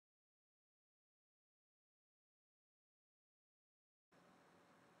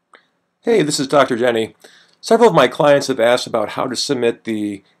Hey, this is Dr. Denny. Several of my clients have asked about how to submit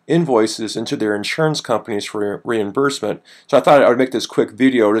the invoices into their insurance companies for reimbursement. So I thought I would make this quick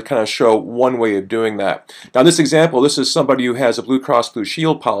video to kind of show one way of doing that. Now in this example, this is somebody who has a Blue Cross Blue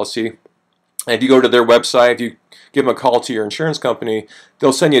Shield policy. And if you go to their website, if you give them a call to your insurance company,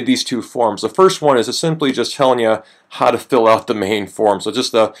 they'll send you these two forms. The first one is simply just telling you how to fill out the main form. So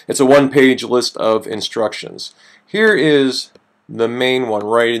it's a one-page list of instructions. Here is the main one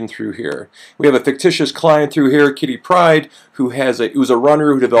right in through here. We have a fictitious client through here, Kitty Pride, who's a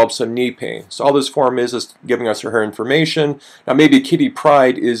runner who developed some knee pain. So all this form is giving us her information. Now maybe Kitty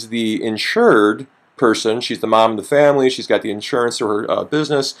Pride is the insured person. She's the mom of the family. She's got the insurance through her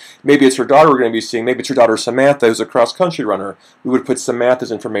business. Maybe it's her daughter we're going to be seeing. Maybe it's her daughter Samantha, who's a cross-country runner. We would put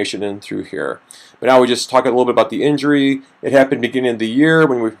Samantha's information in through here. But now we just talk a little bit about the injury. It happened beginning of the year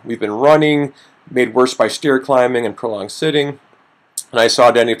when we've been running, made worse by stair climbing and prolonged sitting. And I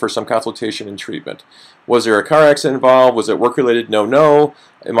saw Denny for some consultation and treatment. Was there a car accident involved? Was it work-related? No, no.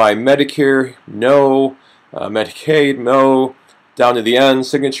 Am I Medicare? No. Medicaid? No. Down to the end,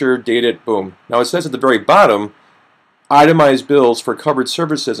 signature, date it, boom. Now it says at the very bottom, itemized bills for covered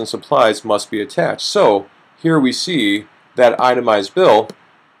services and supplies must be attached. So here we see that itemized bill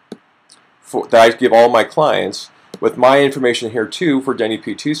that I give all my clients with my information here too for Denny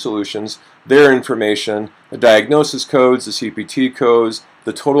PT Solutions, their information, the diagnosis codes, the CPT codes,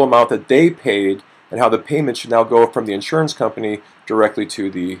 the total amount that they paid, and how the payment should now go from the insurance company directly to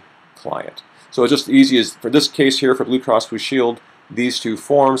the client. So it's just easy as for this case here for Blue Cross Blue Shield, these two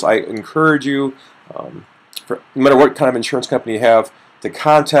forms. I encourage you, no matter what kind of insurance company you have, to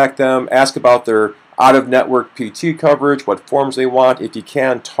contact them, ask about their out-of-network PT coverage, what forms they want. If you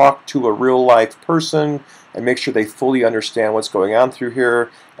can, talk to a real-life person and make sure they fully understand what's going on through here,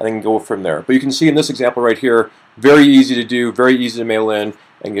 and then go from there. But you can see in this example right here, very easy to do, very easy to mail in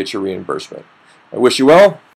and get your reimbursement. I wish you well.